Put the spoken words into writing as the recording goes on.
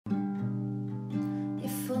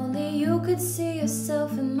you could see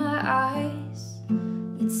yourself in my eyes,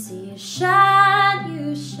 you'd see you shine,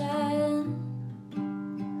 you shine.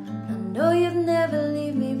 I know you'd never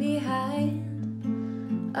leave me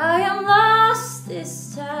behind. I am lost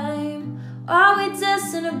this time. Are we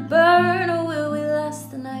destined to burn, or will we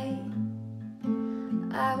last the night?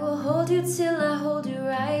 I will hold you till I hold you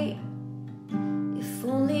right. If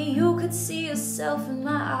only you could see yourself in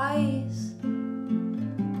my eyes.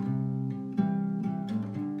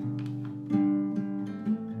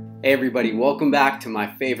 Hey everybody, welcome back to my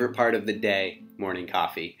favorite part of the day, morning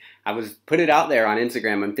coffee. I put it out there on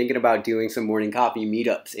Instagram. I'm thinking about doing some morning coffee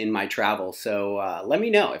meetups in my travels. So let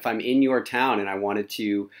me know if I'm in your town and I wanted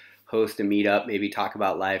to host a meetup, maybe talk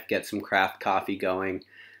about life, get some craft coffee going,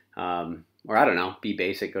 or I don't know, be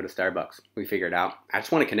basic, go to Starbucks. We figure it out. I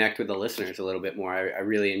just want to connect with the listeners a little bit more. I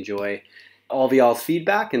really enjoy all of y'all's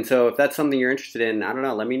feedback. And so if that's something you're interested in, I don't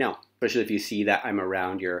know, let me know, especially if you see that I'm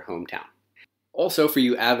around your hometown. Also, for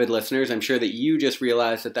you avid listeners, I'm sure that you just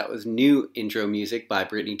realized that was new intro music by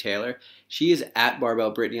Brittany Taylor. She is at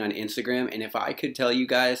Barbell Brittany on Instagram, and if I could tell you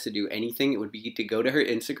guys to do anything, it would be to go to her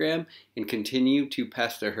Instagram and continue to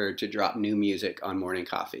pester her to drop new music on Morning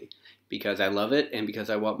Coffee. Because I love it and because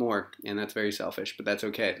I want more, and that's very selfish, but that's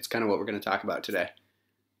okay. That's kind of what we're going to talk about today.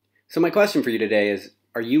 So my question for you today is,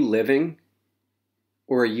 are you living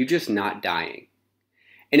or are you just not dying?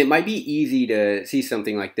 And it might be easy to see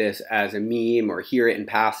something like this as a meme or hear it in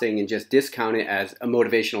passing and just discount it as a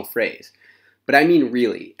motivational phrase. But I mean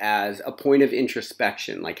really, as a point of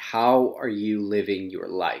introspection, like how are you living your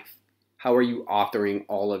life? How are you authoring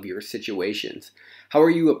all of your situations? How are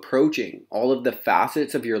you approaching all of the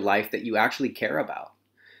facets of your life that you actually care about?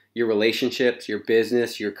 Your relationships, your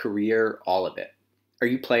business, your career, all of it. Are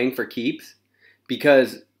you playing for keeps?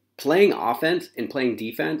 Because playing offense and playing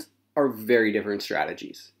defense are very different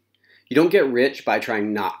strategies. You don't get rich by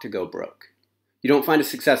trying not to go broke. You don't find a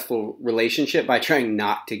successful relationship by trying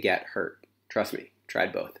not to get hurt. Trust me,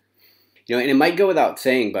 tried both. And it might go without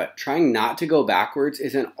saying, but trying not to go backwards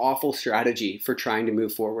is an awful strategy for trying to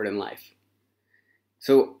move forward in life.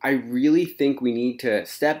 So I really think we need to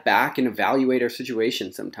step back and evaluate our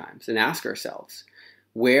situation sometimes and ask ourselves,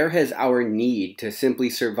 where has our need to simply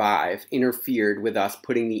survive interfered with us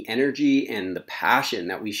putting the energy and the passion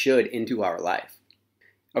that we should into our life?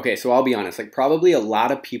 Okay, so I'll be honest, probably a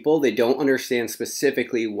lot of people, they don't understand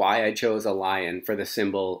specifically why I chose a lion for the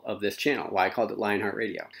symbol of this channel, why I called it Lionheart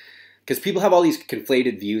Radio. Because people have all these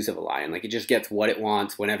conflated views of a lion, it just gets what it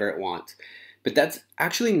wants, whenever it wants. But that's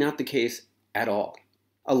actually not the case at all.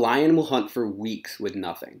 A lion will hunt for weeks with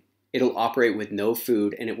nothing. It'll operate with no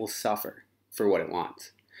food and it will suffer for what it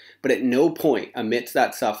wants. But at no point amidst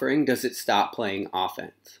that suffering does it stop playing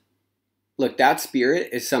offense. Look, that spirit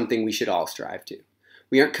is something we should all strive to.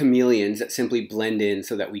 We aren't chameleons that simply blend in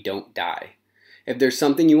so that we don't die. If there's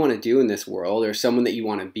something you want to do in this world or someone that you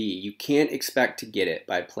want to be, you can't expect to get it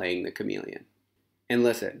by playing the chameleon. And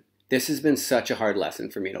listen, this has been such a hard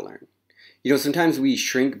lesson for me to learn. Sometimes we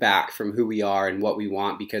shrink back from who we are and what we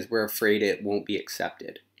want because we're afraid it won't be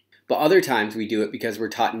accepted. But other times we do it because we're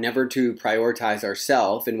taught never to prioritize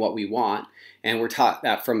ourselves and what we want, and we're taught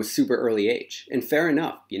that from a super early age. And fair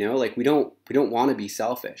enough, we don't want to be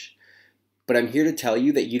selfish. But I'm here to tell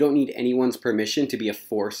you that you don't need anyone's permission to be a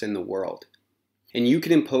force in the world. And you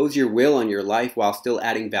can impose your will on your life while still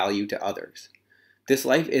adding value to others. This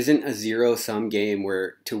life isn't a zero-sum game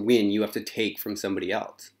where to win you have to take from somebody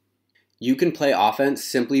else. You can play offense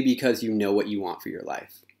simply because you know what you want for your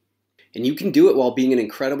life. And you can do it while being an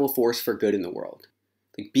incredible force for good in the world.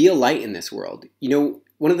 Be a light in this world.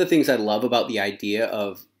 One of the things I love about the idea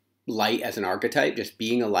of light as an archetype, just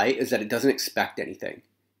being a light, is that it doesn't expect anything.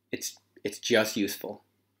 It's just useful.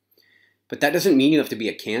 But that doesn't mean you have to be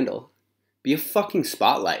a candle. Be a fucking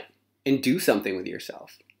spotlight and do something with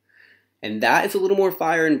yourself. And that is a little more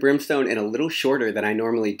fire and brimstone and a little shorter than I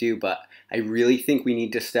normally do, but I really think we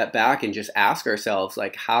need to step back and just ask ourselves,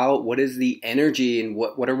 what is the energy and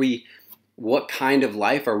what kind of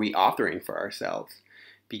life are we authoring for ourselves?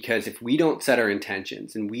 Because if we don't set our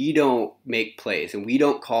intentions and we don't make plays and we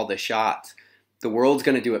don't call the shots, the world's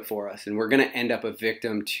going to do it for us. And we're going to end up a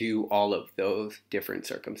victim to all of those different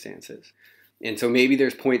circumstances. And so maybe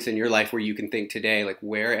there's points in your life where you can think today,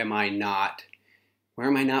 where am I not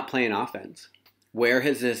playing offense? Where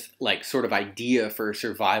has this sort of idea for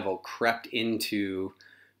survival crept into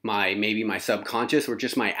maybe my subconscious or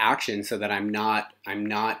just my actions so that I'm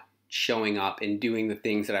not showing up and doing the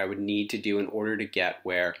things that I would need to do in order to get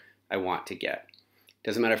where I want to get.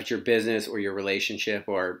 Doesn't matter if it's your business or your relationship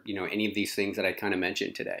or, any of these things that I kind of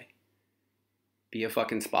mentioned today. Be a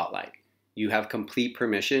fucking spotlight. You have complete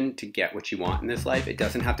permission to get what you want in this life. It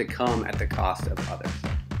doesn't have to come at the cost of others.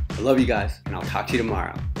 I love you guys, and I'll talk to you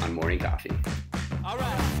tomorrow on Morning Coffee. All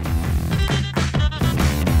right.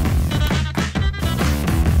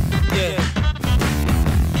 Yeah.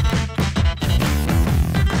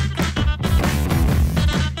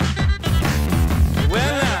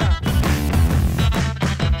 Well,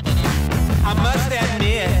 I must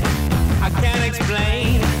admit, I can't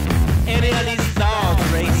explain any of these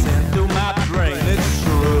thoughts racing through my brain. It's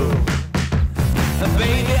true.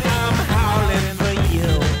 Baby, I'm howling for you.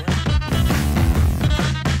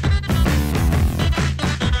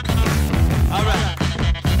 All right.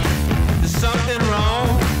 There's something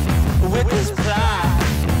wrong with this plot.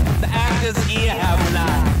 The actors here have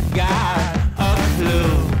not got a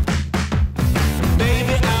clue.